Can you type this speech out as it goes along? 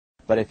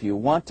But if you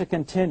want to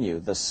continue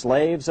the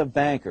slaves of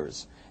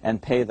bankers and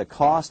pay the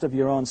cost of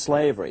your own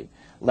slavery,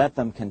 let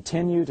them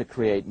continue to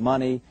create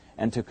money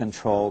and to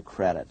control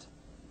credit.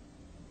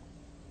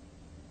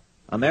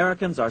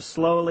 Americans are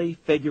slowly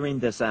figuring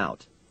this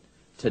out.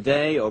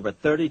 Today, over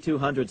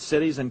 3,200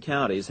 cities and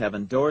counties have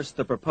endorsed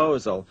the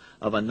proposal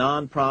of a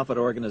non-profit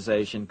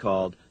organization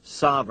called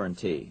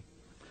Sovereignty.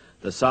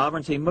 The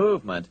Sovereignty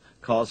movement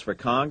calls for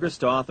Congress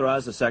to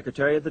authorize the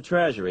Secretary of the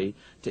Treasury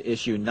to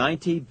issue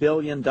 $90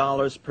 billion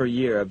per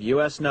year of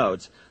U.S.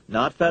 notes,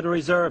 not Federal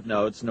Reserve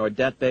notes nor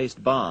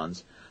debt-based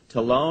bonds,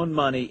 to loan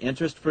money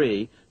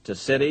interest-free to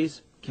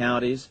cities,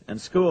 counties, and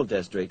school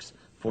districts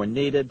for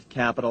needed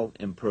capital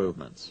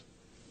improvements.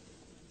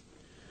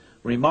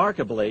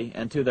 Remarkably,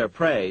 and to their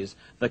praise,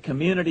 the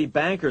Community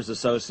Bankers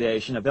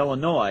Association of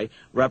Illinois,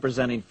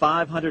 representing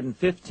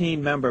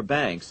 515 member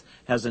banks,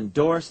 has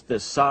endorsed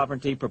this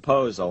sovereignty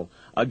proposal,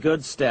 a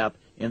good step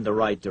in the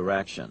right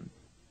direction.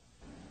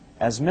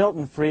 As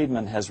Milton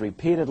Friedman has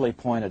repeatedly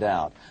pointed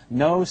out,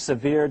 no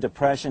severe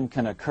depression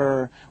can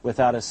occur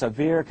without a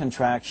severe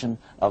contraction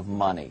of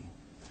money.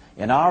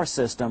 In our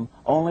system,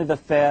 only the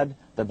Fed,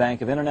 the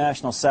Bank of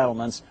International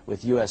Settlements,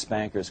 with U.S.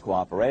 bankers'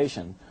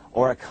 cooperation,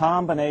 or a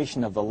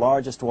combination of the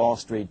largest Wall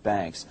Street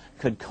banks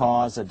could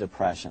cause a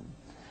depression.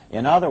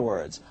 In other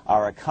words,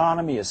 our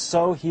economy is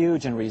so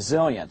huge and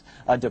resilient,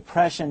 a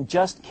depression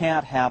just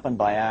can't happen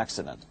by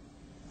accident.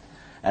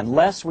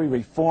 Unless we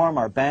reform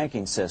our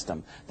banking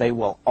system, they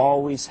will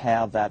always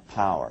have that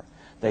power.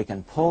 They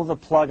can pull the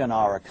plug on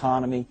our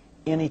economy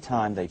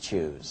anytime they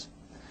choose.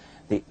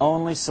 The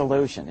only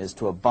solution is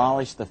to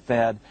abolish the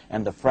Fed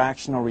and the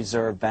fractional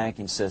reserve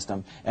banking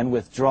system and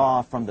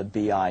withdraw from the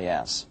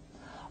BIS.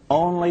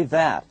 Only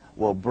that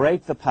will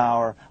break the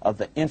power of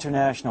the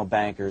international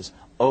bankers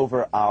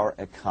over our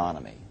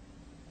economy.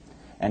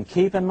 And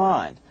keep in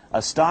mind,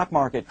 a stock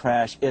market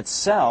crash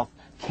itself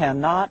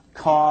cannot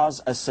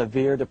cause a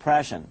severe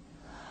depression.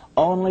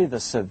 Only the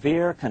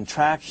severe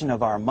contraction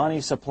of our money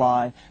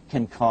supply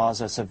can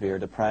cause a severe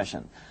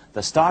depression.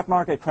 The stock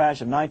market crash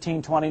of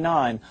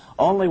 1929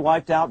 only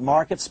wiped out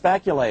market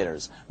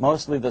speculators,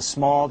 mostly the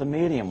small to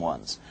medium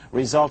ones,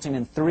 resulting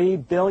in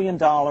 $3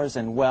 billion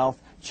in wealth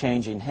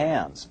changing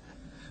hands.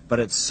 But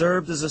it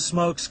served as a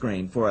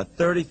smokescreen for a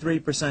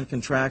 33%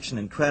 contraction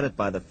in credit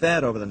by the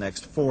Fed over the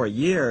next 4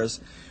 years,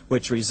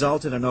 which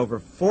resulted in over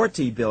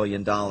 $40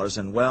 billion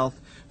in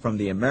wealth from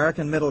the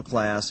American middle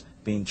class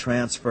being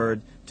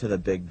transferred to the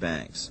big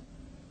banks.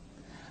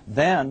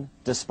 Then,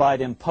 despite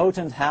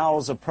impotent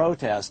howls of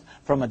protest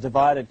from a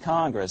divided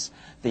Congress,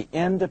 the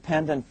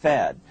independent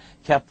Fed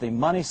kept the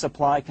money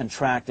supply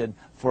contracted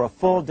for a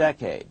full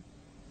decade.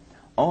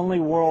 Only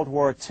World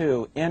War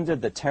II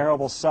ended the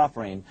terrible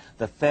suffering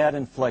the Fed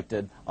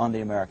inflicted on the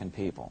American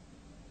people.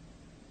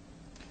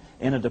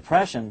 In a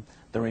depression,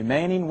 the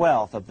remaining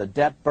wealth of the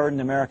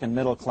debt-burdened American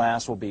middle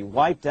class will be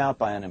wiped out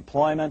by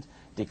unemployment,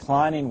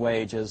 declining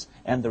wages,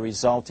 and the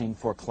resulting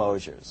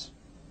foreclosures.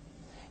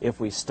 If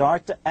we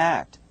start to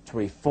act to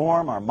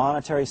reform our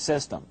monetary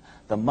system,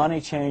 the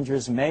money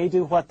changers may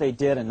do what they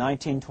did in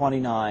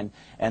 1929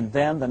 and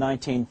then the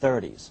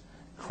 1930s,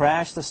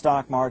 crash the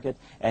stock market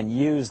and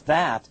use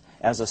that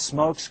as a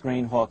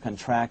smokescreen while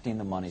contracting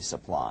the money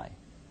supply.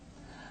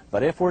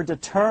 But if we're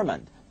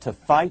determined to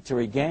fight to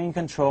regain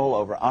control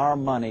over our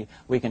money,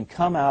 we can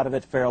come out of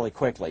it fairly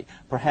quickly,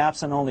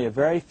 perhaps in only a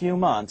very few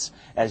months,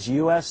 as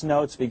U.S.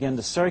 notes begin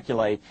to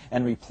circulate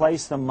and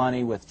replace the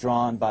money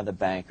withdrawn by the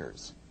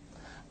bankers.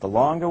 The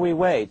longer we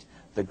wait,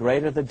 the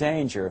greater the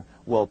danger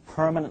we'll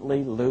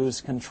permanently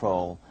lose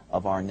control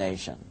of our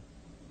nation.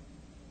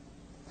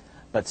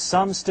 But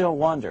some still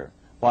wonder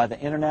why the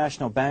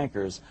international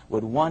bankers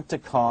would want to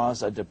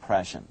cause a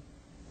depression.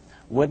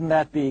 Wouldn't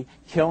that be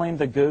killing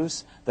the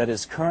goose that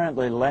is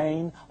currently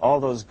laying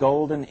all those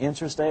golden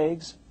interest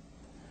eggs?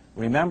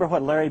 Remember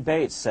what Larry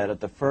Bates said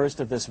at the first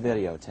of this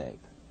videotape.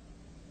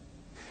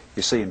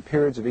 You see, in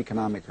periods of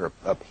economic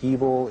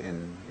upheaval,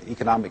 in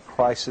economic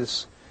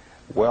crisis,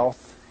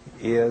 wealth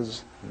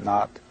is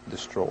not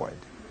destroyed.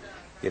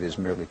 It is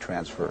merely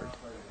transferred.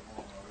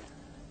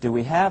 Do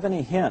we have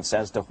any hints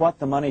as to what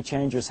the money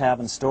changers have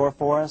in store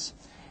for us?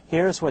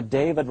 Here's what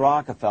David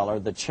Rockefeller,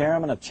 the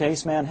chairman of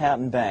Chase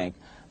Manhattan Bank,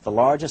 the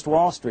largest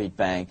Wall Street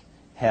bank,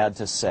 had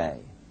to say.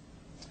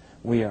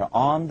 We are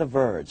on the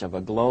verge of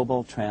a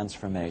global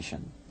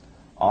transformation.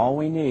 All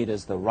we need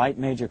is the right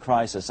major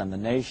crisis and the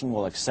nation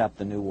will accept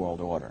the New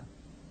World Order.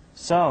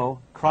 So,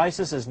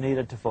 crisis is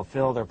needed to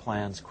fulfill their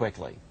plans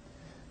quickly.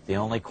 The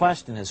only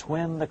question is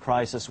when the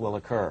crisis will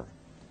occur.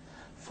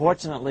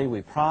 Fortunately,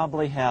 we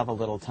probably have a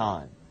little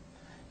time.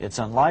 It's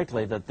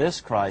unlikely that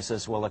this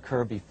crisis will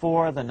occur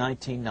before the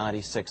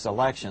 1996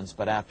 elections,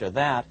 but after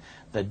that,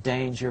 the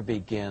danger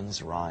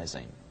begins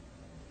rising.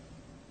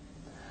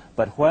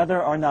 But whether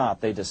or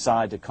not they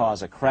decide to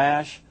cause a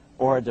crash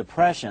or a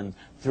depression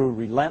through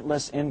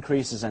relentless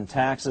increases in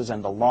taxes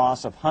and the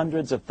loss of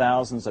hundreds of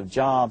thousands of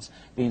jobs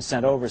being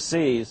sent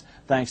overseas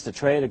thanks to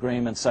trade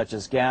agreements such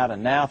as GATT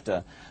and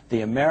NAFTA,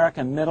 the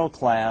American middle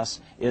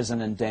class is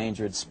an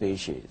endangered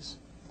species.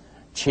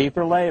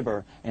 Cheaper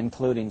labor,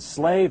 including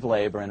slave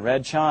labor in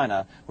Red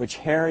China, which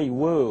Harry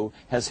Wu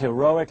has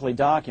heroically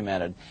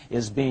documented,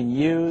 is being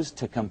used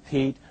to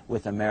compete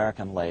with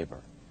American labor.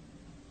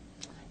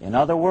 In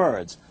other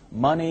words,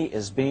 money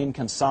is being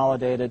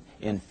consolidated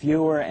in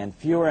fewer and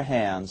fewer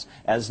hands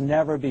as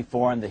never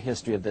before in the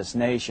history of this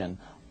nation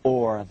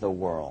or the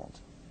world.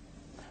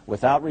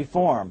 Without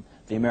reform,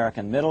 the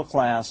American middle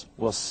class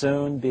will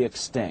soon be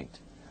extinct,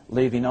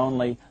 leaving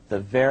only the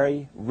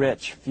very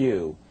rich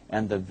few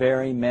and the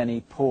very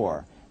many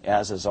poor,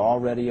 as has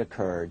already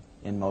occurred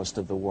in most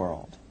of the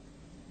world.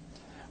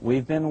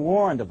 We've been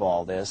warned of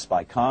all this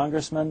by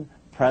congressmen,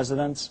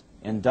 presidents,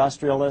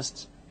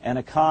 industrialists, and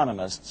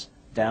economists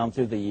down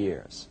through the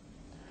years.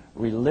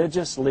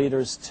 Religious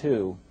leaders,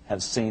 too,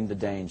 have seen the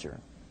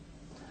danger.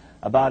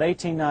 About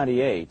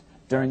 1898,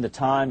 during the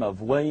time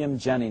of William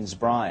Jennings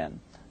Bryan,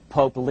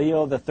 Pope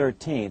Leo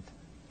XIII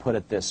put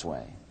it this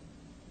way: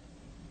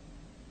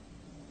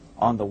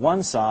 on the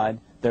one side,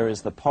 there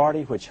is the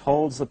party which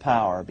holds the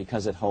power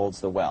because it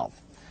holds the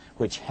wealth,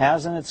 which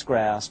has in its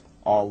grasp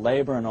all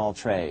labor and all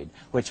trade,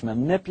 which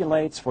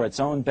manipulates for its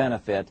own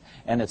benefit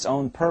and its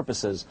own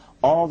purposes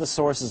all the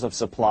sources of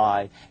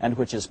supply, and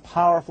which is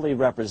powerfully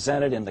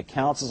represented in the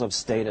councils of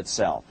state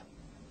itself.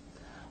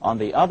 On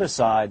the other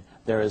side,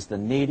 there is the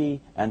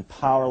needy and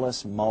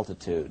powerless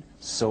multitude,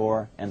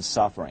 sore and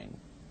suffering.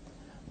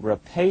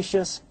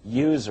 Rapacious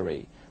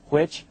usury,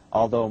 which,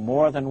 although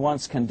more than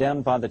once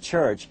condemned by the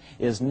Church,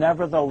 is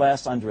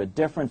nevertheless under a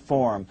different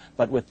form,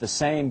 but with the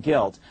same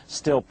guilt,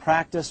 still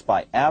practiced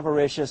by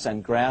avaricious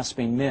and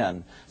grasping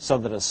men, so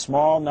that a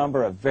small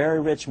number of very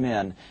rich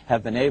men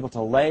have been able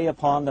to lay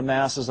upon the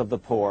masses of the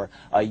poor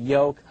a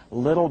yoke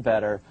little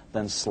better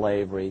than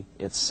slavery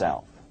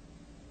itself.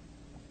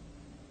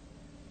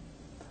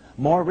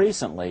 More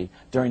recently,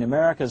 during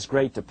America's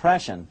Great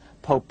Depression,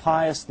 Pope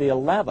Pius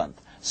XI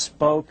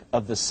spoke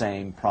of the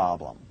same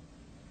problem.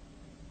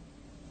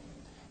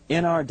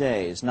 In our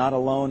days, not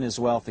alone is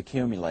wealth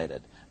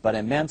accumulated, but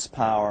immense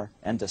power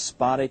and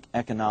despotic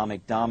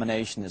economic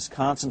domination is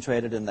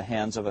concentrated in the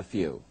hands of a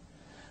few.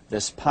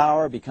 This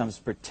power becomes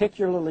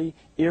particularly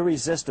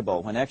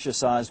irresistible when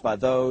exercised by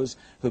those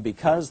who,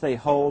 because they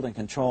hold and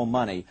control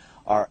money,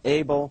 are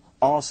able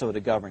also to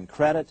govern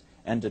credit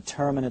and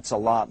determine its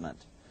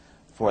allotment.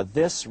 For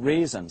this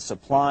reason,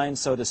 supplying,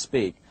 so to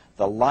speak,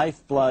 the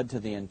lifeblood to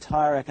the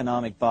entire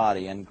economic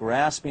body, and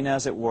grasping,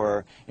 as it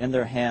were, in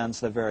their hands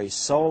the very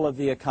soul of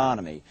the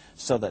economy,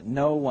 so that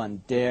no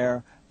one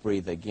dare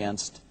breathe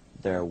against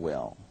their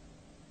will.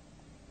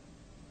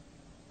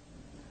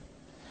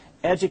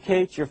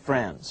 Educate your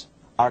friends.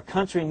 Our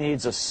country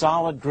needs a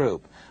solid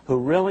group who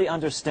really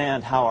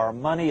understand how our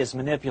money is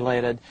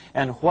manipulated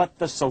and what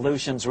the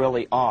solutions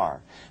really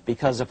are.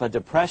 Because if a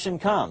depression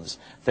comes,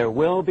 there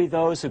will be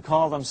those who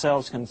call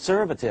themselves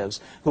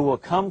conservatives who will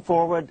come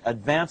forward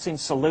advancing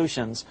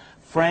solutions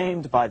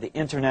framed by the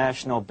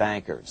international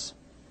bankers.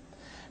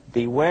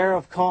 Beware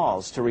of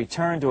calls to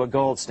return to a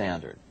gold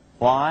standard.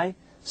 Why?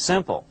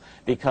 Simple.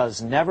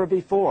 Because never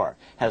before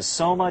has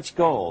so much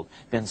gold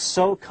been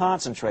so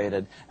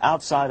concentrated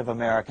outside of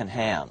American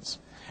hands.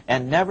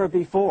 And never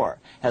before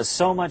has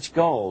so much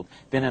gold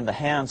been in the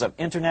hands of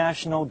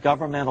international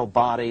governmental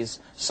bodies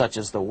such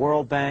as the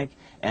World Bank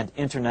and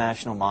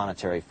International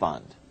Monetary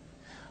Fund.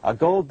 A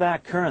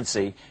gold-backed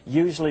currency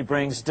usually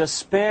brings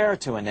despair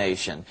to a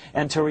nation,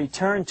 and to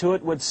return to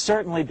it would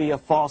certainly be a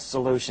false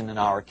solution in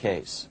our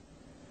case.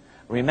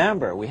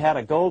 Remember, we had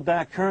a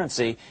gold-backed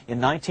currency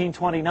in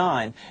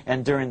 1929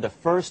 and during the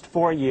first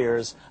 4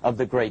 years of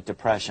the Great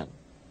Depression.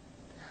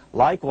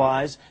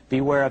 Likewise,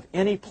 beware of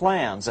any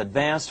plans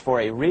advanced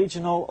for a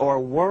regional or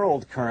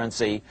world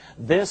currency.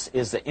 This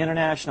is the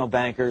international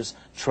bankers'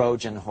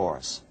 Trojan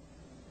horse.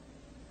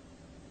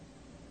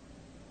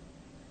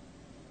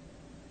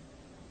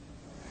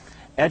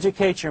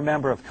 Educate your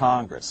member of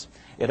Congress.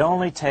 It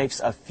only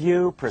takes a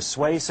few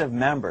persuasive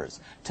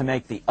members to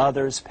make the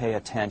others pay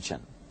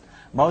attention.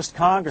 Most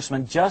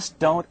congressmen just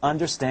don't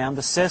understand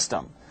the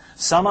system.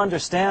 Some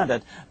understand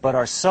it, but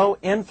are so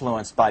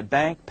influenced by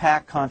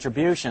bank-packed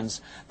contributions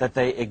that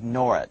they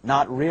ignore it,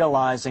 not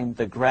realizing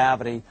the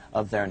gravity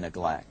of their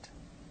neglect.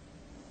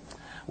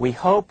 We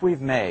hope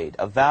we've made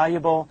a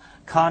valuable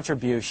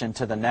contribution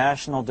to the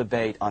national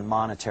debate on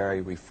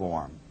monetary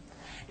reform.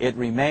 It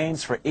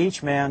remains for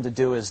each man to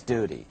do his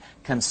duty,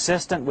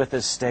 consistent with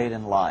his state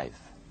in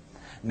life.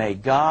 May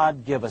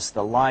God give us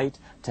the light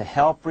to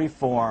help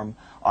reform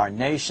our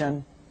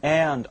nation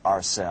and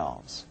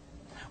ourselves.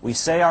 We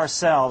say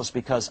ourselves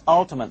because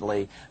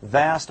ultimately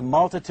vast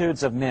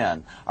multitudes of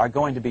men are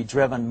going to be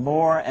driven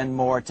more and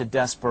more to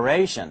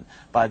desperation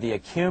by the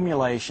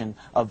accumulation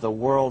of the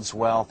world's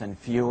wealth in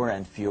fewer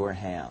and fewer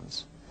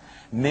hands.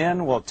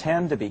 Men will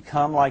tend to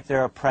become like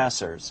their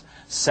oppressors,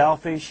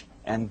 selfish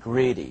and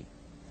greedy.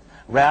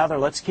 Rather,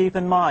 let's keep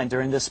in mind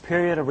during this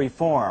period of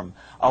reform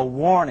a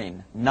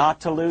warning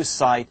not to lose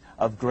sight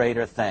of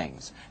greater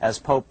things, as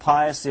Pope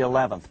Pius XI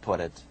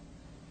put it.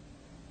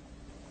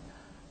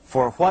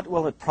 For what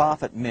will it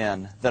profit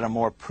men that a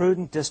more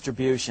prudent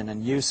distribution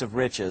and use of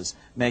riches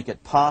make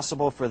it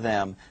possible for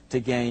them to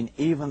gain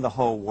even the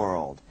whole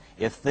world,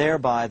 if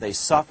thereby they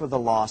suffer the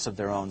loss of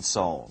their own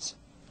souls?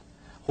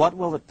 What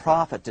will it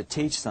profit to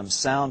teach them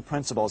sound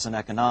principles in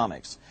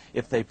economics,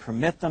 if they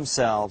permit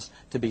themselves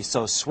to be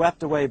so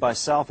swept away by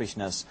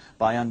selfishness,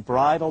 by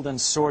unbridled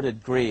and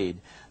sordid greed,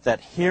 that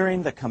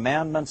hearing the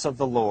commandments of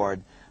the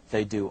Lord,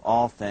 they do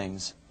all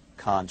things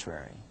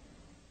contrary?